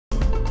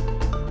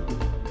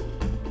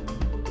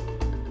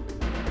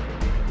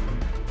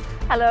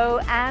Hello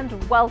and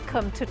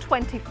welcome to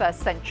 21st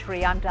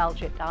Century. I'm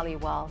Daljit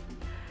Dhaliwal.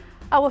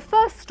 Our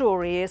first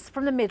story is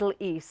from the Middle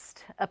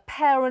East. A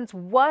parent's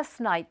worst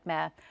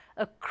nightmare,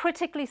 a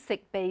critically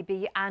sick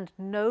baby and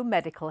no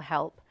medical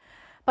help.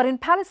 But in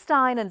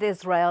Palestine and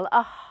Israel,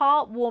 a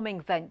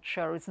heartwarming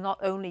venture is not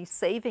only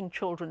saving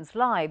children's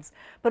lives,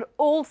 but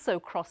also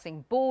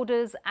crossing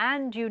borders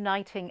and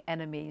uniting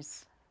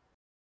enemies.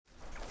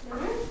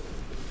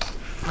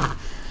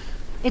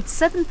 It's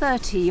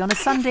 7:30 on a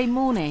Sunday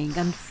morning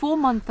and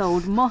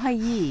 4-month-old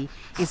Mohie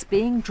is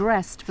being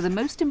dressed for the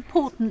most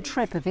important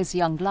trip of his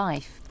young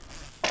life.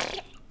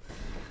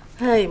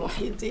 Hey,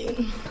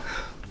 Mohie.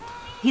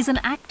 He's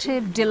an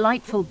active,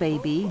 delightful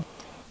baby,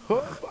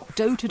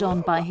 doted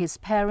on by his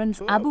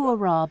parents Abu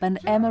Arab and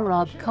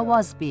Emirab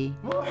Kawasbi.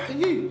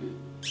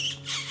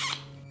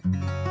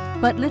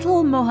 But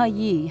little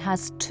Mohie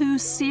has two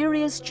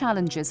serious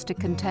challenges to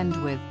contend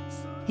with.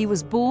 He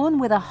was born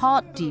with a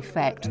heart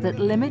defect that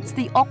limits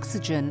the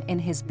oxygen in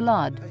his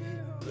blood.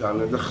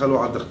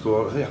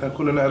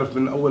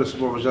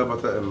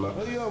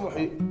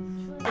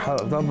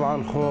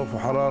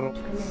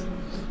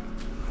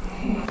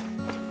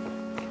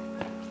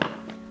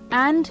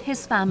 And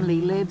his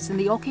family lives in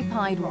the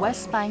occupied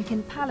West Bank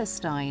in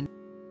Palestine,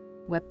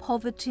 where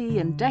poverty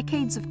and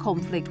decades of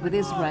conflict with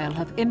Israel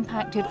have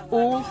impacted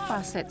all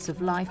facets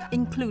of life,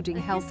 including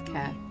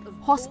healthcare.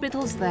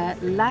 Hospitals there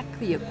lack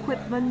the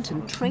equipment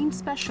and trained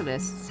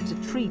specialists to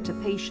treat a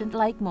patient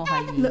like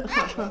Mohie.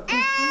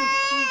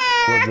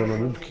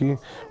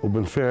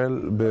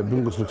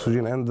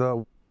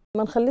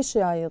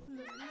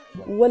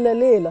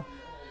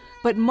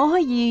 But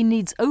Mohie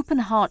needs open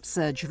heart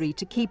surgery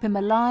to keep him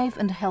alive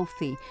and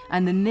healthy,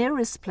 and the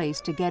nearest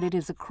place to get it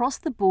is across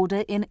the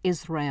border in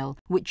Israel,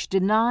 which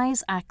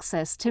denies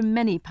access to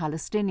many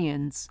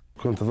Palestinians.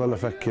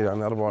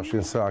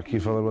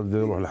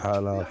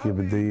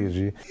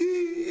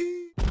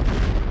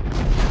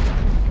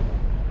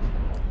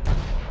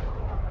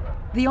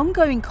 The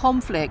ongoing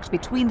conflict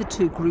between the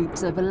two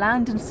groups over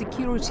land and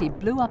security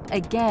blew up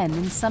again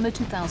in summer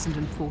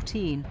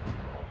 2014.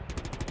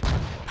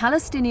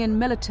 Palestinian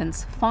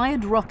militants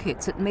fired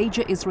rockets at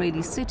major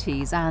Israeli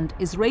cities, and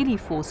Israeli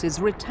forces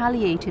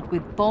retaliated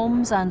with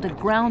bombs and a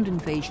ground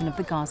invasion of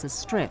the Gaza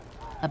Strip,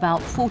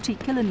 about 40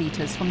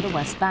 kilometers from the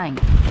West Bank.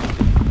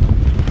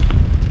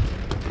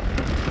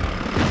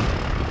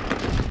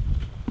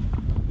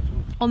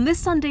 On this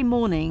Sunday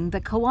morning,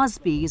 the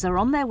Kawasbis are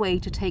on their way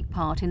to take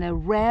part in a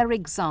rare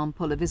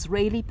example of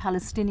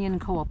Israeli-Palestinian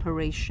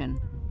cooperation.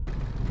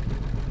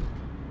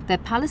 Their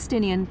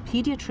Palestinian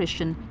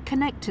pediatrician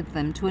connected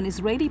them to an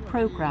Israeli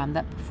program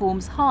that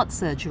performs heart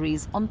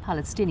surgeries on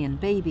Palestinian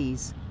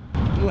babies.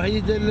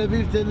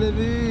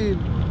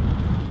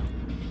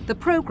 The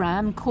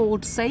program,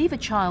 called Save a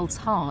Child's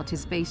Heart,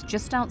 is based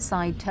just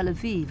outside Tel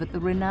Aviv at the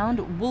renowned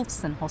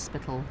Wolfson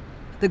hospital.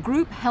 The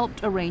group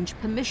helped arrange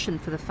permission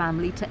for the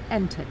family to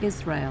enter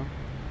Israel.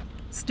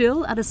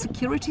 Still at a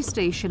security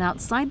station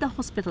outside the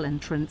hospital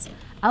entrance,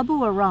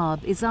 Abu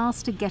Arab is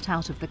asked to get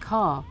out of the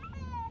car.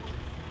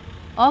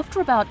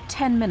 After about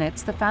 10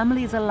 minutes, the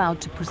family is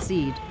allowed to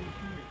proceed.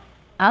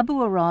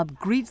 Abu Arab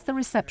greets the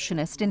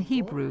receptionist in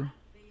Hebrew.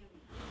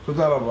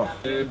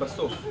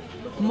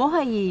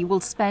 Mohie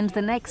will spend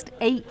the next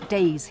 8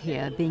 days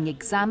here being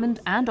examined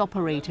and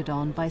operated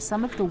on by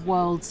some of the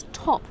world's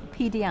top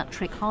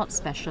pediatric heart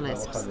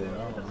specialists.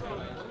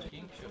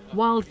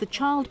 While the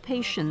child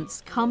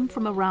patients come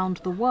from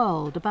around the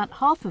world, about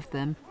half of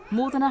them,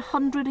 more than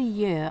 100 a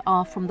year,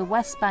 are from the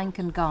West Bank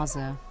and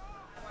Gaza.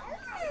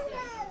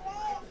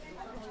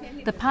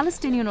 The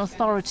Palestinian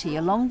Authority,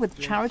 along with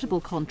charitable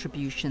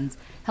contributions,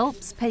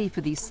 helps pay for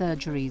these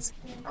surgeries,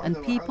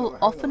 and people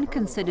often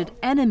considered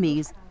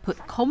enemies put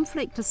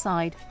conflict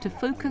aside to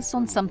focus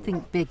on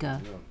something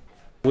bigger.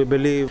 We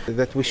believe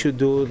that we should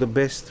do the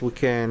best we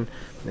can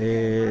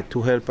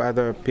to help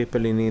other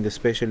people in need,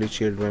 especially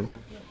children.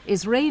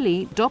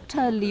 Israeli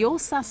Dr. Lior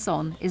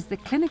Sasson is the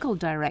clinical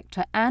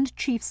director and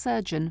chief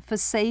surgeon for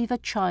Save a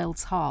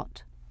Child's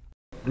Heart.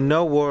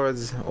 No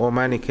words or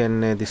money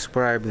can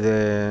describe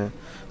the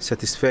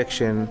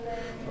satisfaction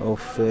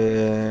of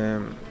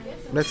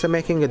let's say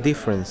making a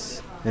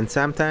difference, and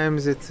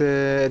sometimes it's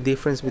a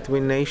difference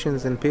between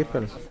nations and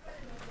people.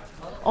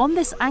 On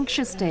this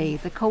anxious day,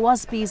 the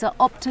Kawasbis are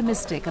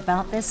optimistic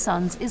about their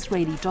son's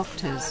Israeli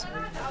doctors.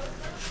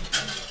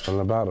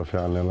 أنا بعرف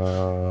يعني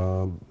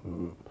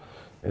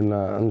إن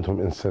عندهم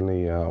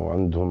إنسانية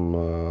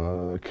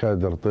وعندهم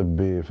كادر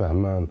طبي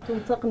فهمان.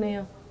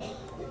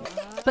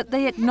 But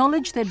they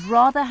acknowledge they'd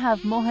rather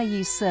have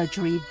Mohie's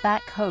surgery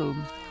back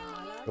home.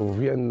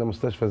 وفي عندنا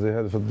مستشفى زي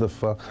هذا في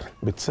الضفة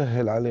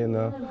بتسهل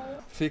علينا.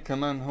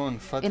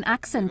 In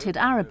accented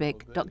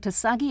Arabic, Dr.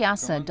 Sagi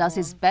Assa does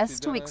his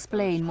best to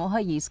explain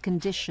Mohie's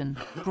condition,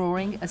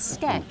 drawing a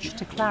sketch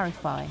to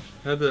clarify.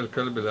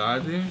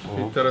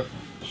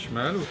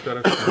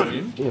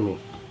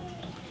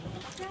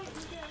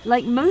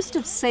 Like most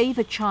of Save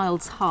a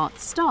Child's Heart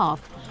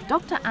staff,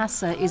 Dr.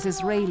 Assa is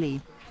Israeli.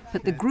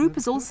 But the group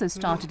has also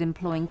started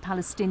employing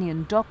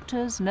Palestinian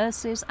doctors,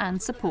 nurses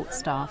and support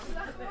staff.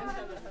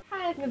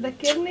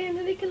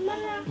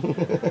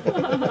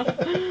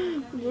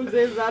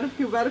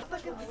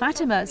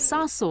 Fatima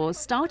Sassor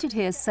started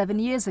here 7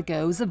 years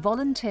ago as a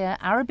volunteer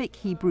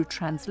Arabic-Hebrew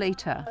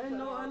translator.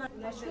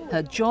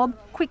 Her job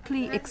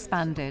quickly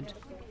expanded.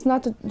 It's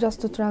not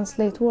just to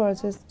translate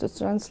words, it's to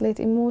translate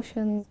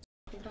emotions.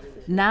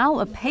 Now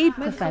a paid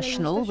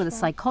professional with a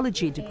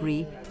psychology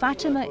degree,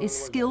 Fatima is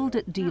skilled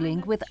at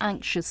dealing with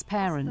anxious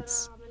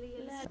parents.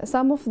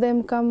 Some of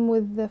them come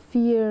with the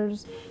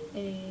fears.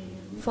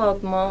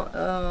 فاطمة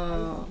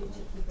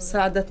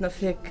ساعدتنا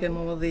في هيك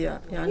مواضيع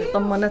يعني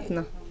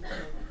طمنتنا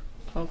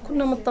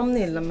كنا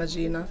مطمنين لما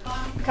جينا.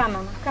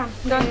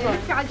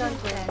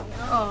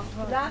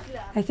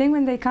 I think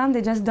when they come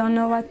they just don't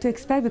know what to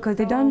expect because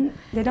they don't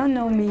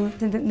know me.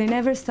 They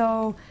never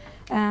saw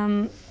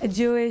a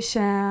Jewish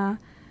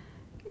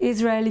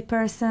Israeli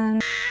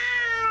person.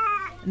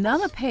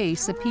 Nama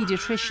Pace, a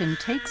pediatrician,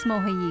 takes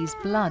Mohie's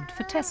blood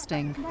for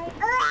testing.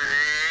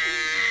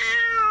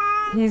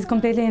 He's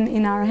completely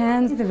in our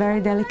hands. It's a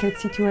very delicate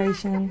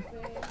situation,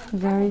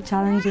 very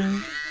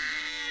challenging.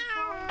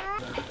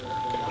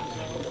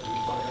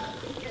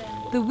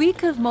 The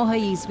week of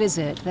Mohie's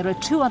visit, there are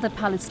 2 other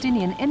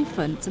Palestinian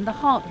infants in the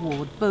heart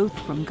ward, both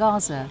from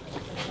Gaza.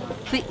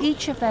 For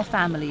each of their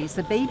families,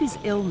 the baby's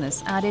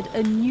illness added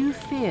a new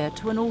fear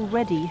to an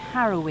already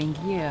harrowing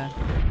year.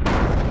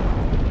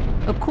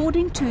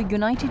 According to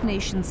United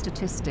Nations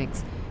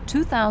statistics,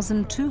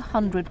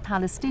 2,200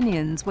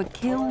 Palestinians were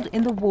killed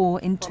in the war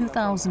in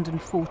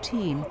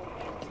 2014.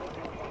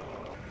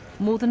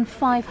 More than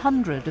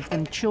 500 of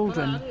them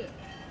children.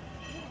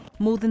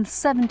 More than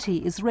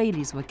 70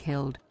 Israelis were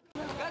killed.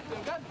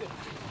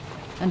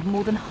 And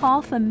more than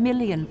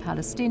 500,000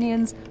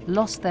 Palestinians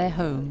lost their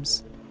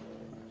homes.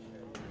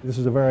 This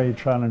is a very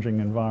challenging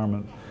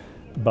environment,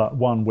 but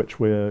one which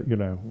we're,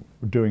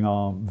 doing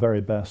our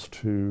very best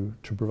to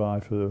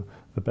provide for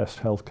the best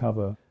health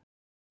cover.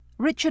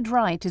 Richard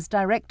Wright is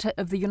director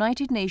of the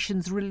United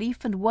Nations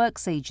Relief and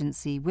Works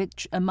Agency,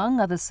 which, among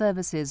other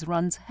services,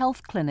 runs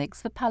health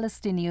clinics for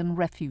Palestinian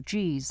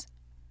refugees.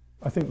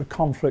 I think the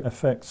conflict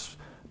affects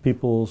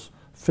people's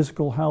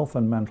physical health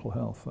and mental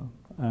health,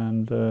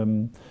 and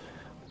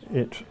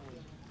it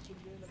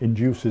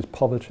induces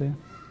poverty,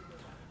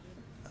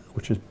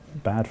 which is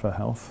bad for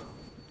health.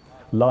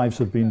 Lives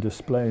have been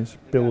displaced,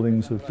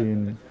 buildings have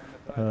been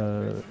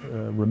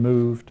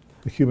removed.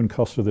 The human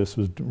cost of this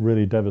was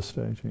really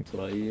devastating.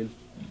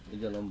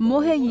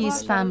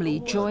 Mohie's family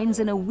joins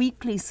in a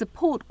weekly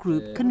support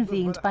group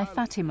convened by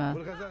Fatima.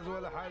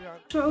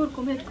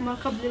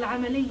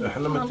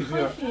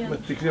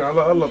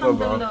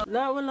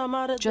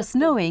 Just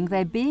knowing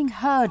they're being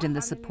heard in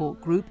the support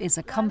group is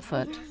a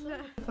comfort.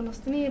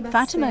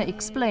 Fatima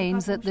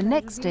explains that the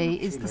next day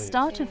is the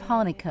start of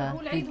Hanukkah,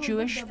 the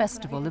Jewish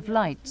festival of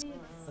lights.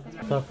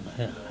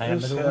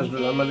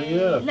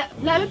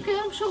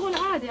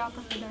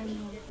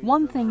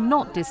 One thing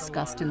not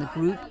discussed in the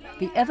group,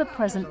 the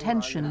ever-present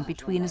tension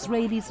between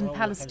Israelis and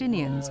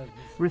Palestinians,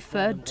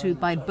 referred to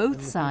by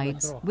both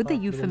sides with the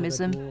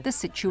euphemism, the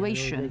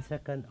situation.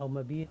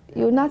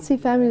 You will not see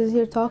families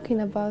here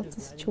talking about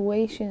the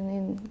situation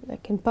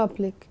in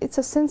public. It's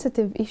a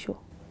sensitive issue.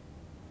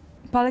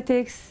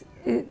 Politics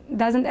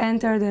doesn't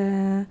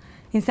enter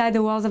inside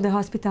the walls of the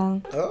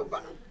hospital.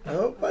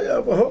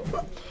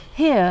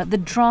 Here, the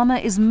drama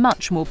is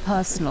much more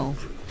personal.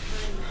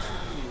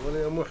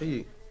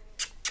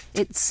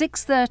 It's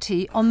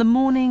 6:30 on the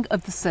morning of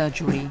the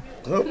surgery.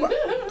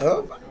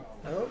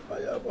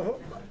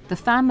 The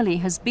family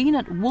has been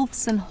at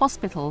Wolfson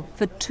Hospital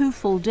for 2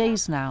 full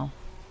days now.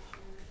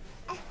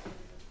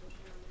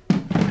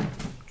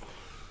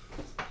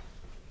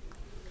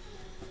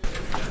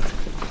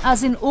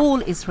 As in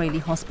all Israeli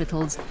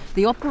hospitals,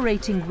 the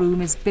operating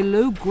room is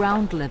below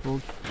ground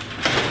level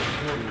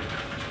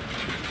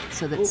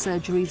so that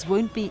surgeries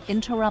won't be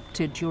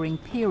interrupted during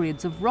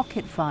periods of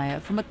rocket fire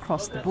from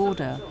across the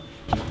border.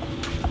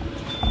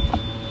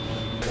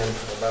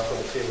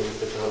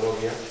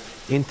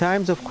 In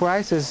times of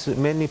crisis,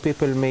 many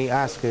people may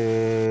ask,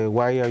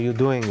 why are you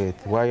doing it?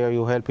 Why are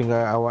you helping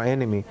our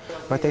enemy?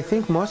 But I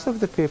think most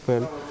of the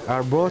people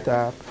are brought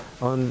up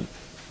on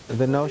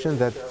the notion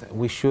that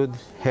we should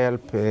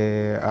help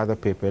other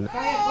people.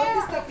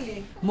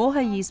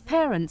 Mohie's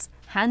parents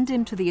hand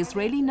him to the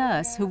Israeli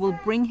nurse who will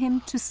bring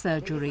him to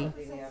surgery.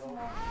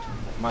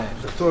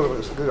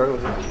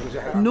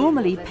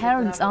 Normally,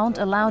 parents aren't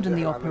allowed in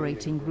the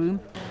operating room,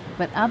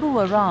 but Abu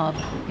Arab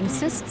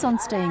insists on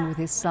staying with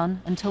his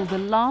son until the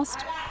last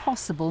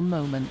possible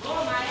moment.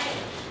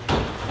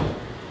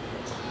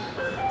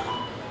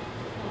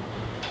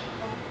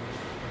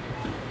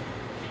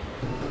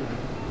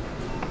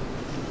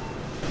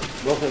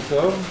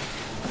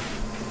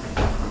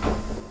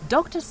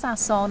 Dr.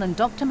 Sasson and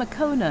Dr.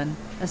 McConan,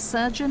 a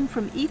surgeon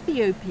from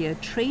Ethiopia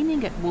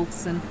training at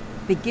Wolfson,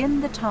 begin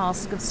the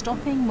task of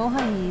stopping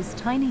Mohie's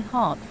tiny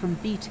heart from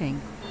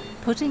beating,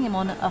 putting him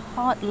on a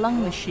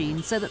heart-lung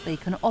machine so that they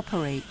can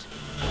operate.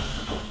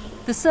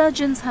 The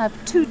surgeons have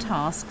two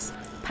tasks: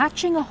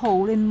 patching a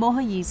hole in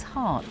Mohie's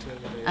heart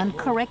and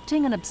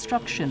correcting an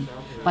obstruction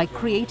by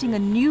creating a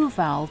new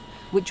valve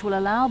which will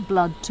allow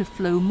blood to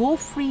flow more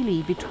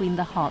freely between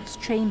the heart's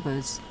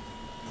chambers.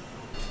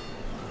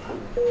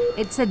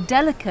 It's a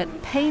delicate,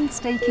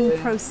 painstaking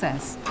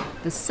process.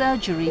 The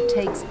surgery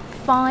takes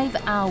 5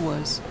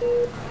 hours.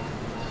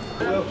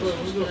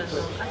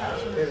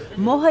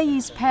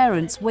 Mohie's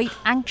parents wait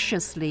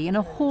anxiously in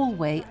a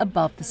hallway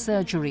above the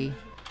surgery.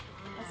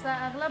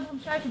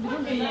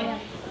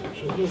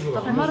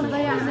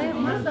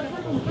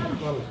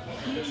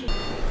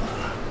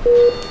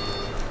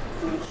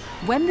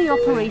 When the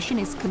operation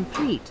is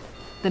complete,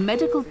 the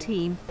medical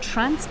team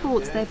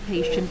transports their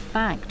patient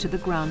back to the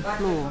ground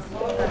floor.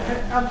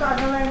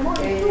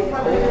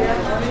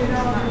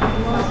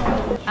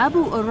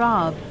 Abu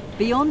Arab,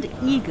 beyond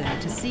eager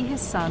to see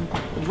his son,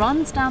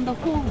 runs down the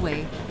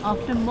hallway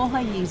after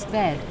Mohie's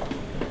bed.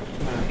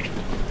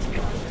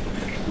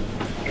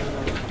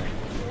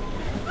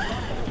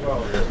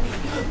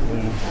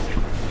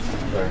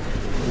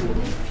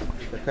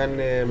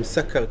 كان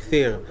مسكر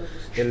كثير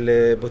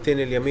البطين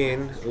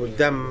اليمين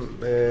والدم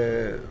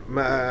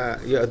ما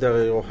يقدر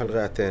يروح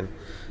الرئتين.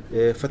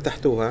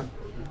 فتحتوها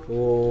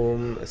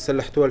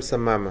وسلحتوها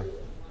السمامة،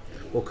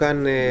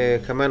 وكان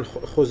كمان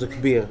خوذ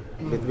كبير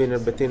بين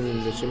البطين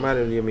الشمال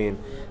واليمين،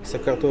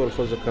 سكرتوه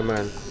الخوذ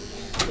كمان.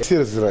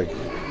 كثير ازرق.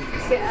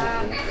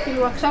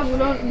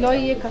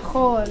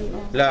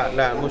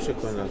 لا مش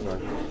يكون ازرق.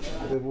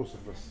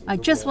 I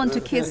just want to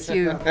kiss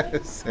you.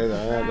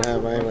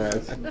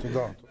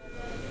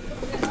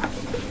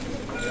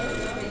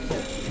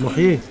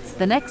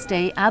 The next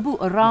day, Abu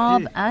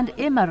Arab and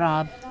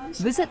Arab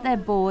visit their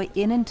boy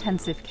in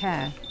intensive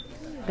care.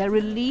 They're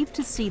relieved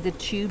to see the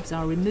tubes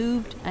are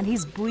removed and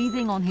he's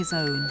breathing on his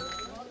own.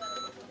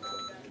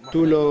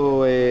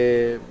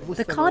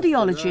 The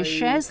cardiologist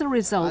shares the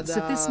results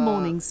of this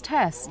morning's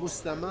tests.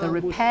 The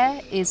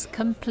repair is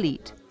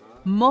complete.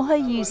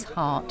 Mohie's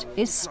heart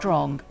is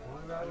strong.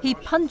 He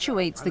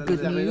punctuates the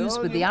good news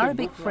with the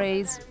Arabic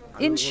phrase,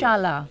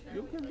 Inshallah,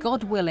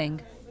 God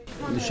willing.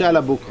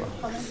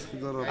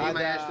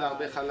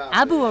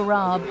 Abu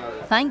Arab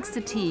thanks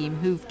the team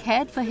who've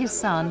cared for his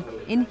son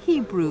in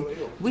Hebrew,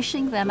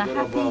 wishing them a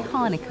happy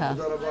Hanukkah.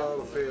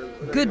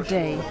 Good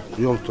day.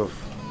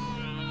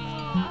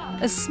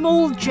 A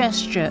small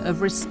gesture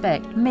of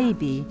respect,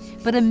 maybe,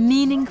 but a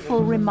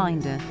meaningful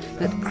reminder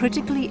that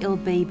critically ill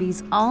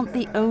babies aren't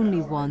the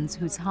only ones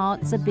whose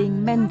hearts are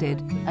being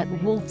mended at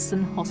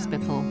Wolfson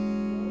Hospital.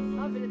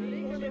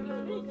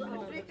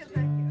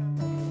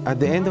 At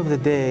the end of the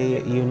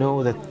day, you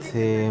know that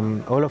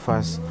all of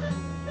us,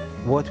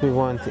 what we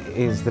want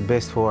is the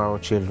best for our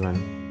children.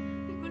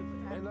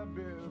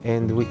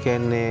 And we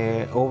can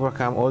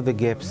overcome all the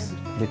gaps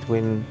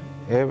between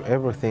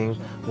everything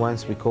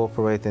once we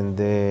cooperate and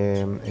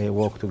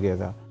work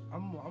together.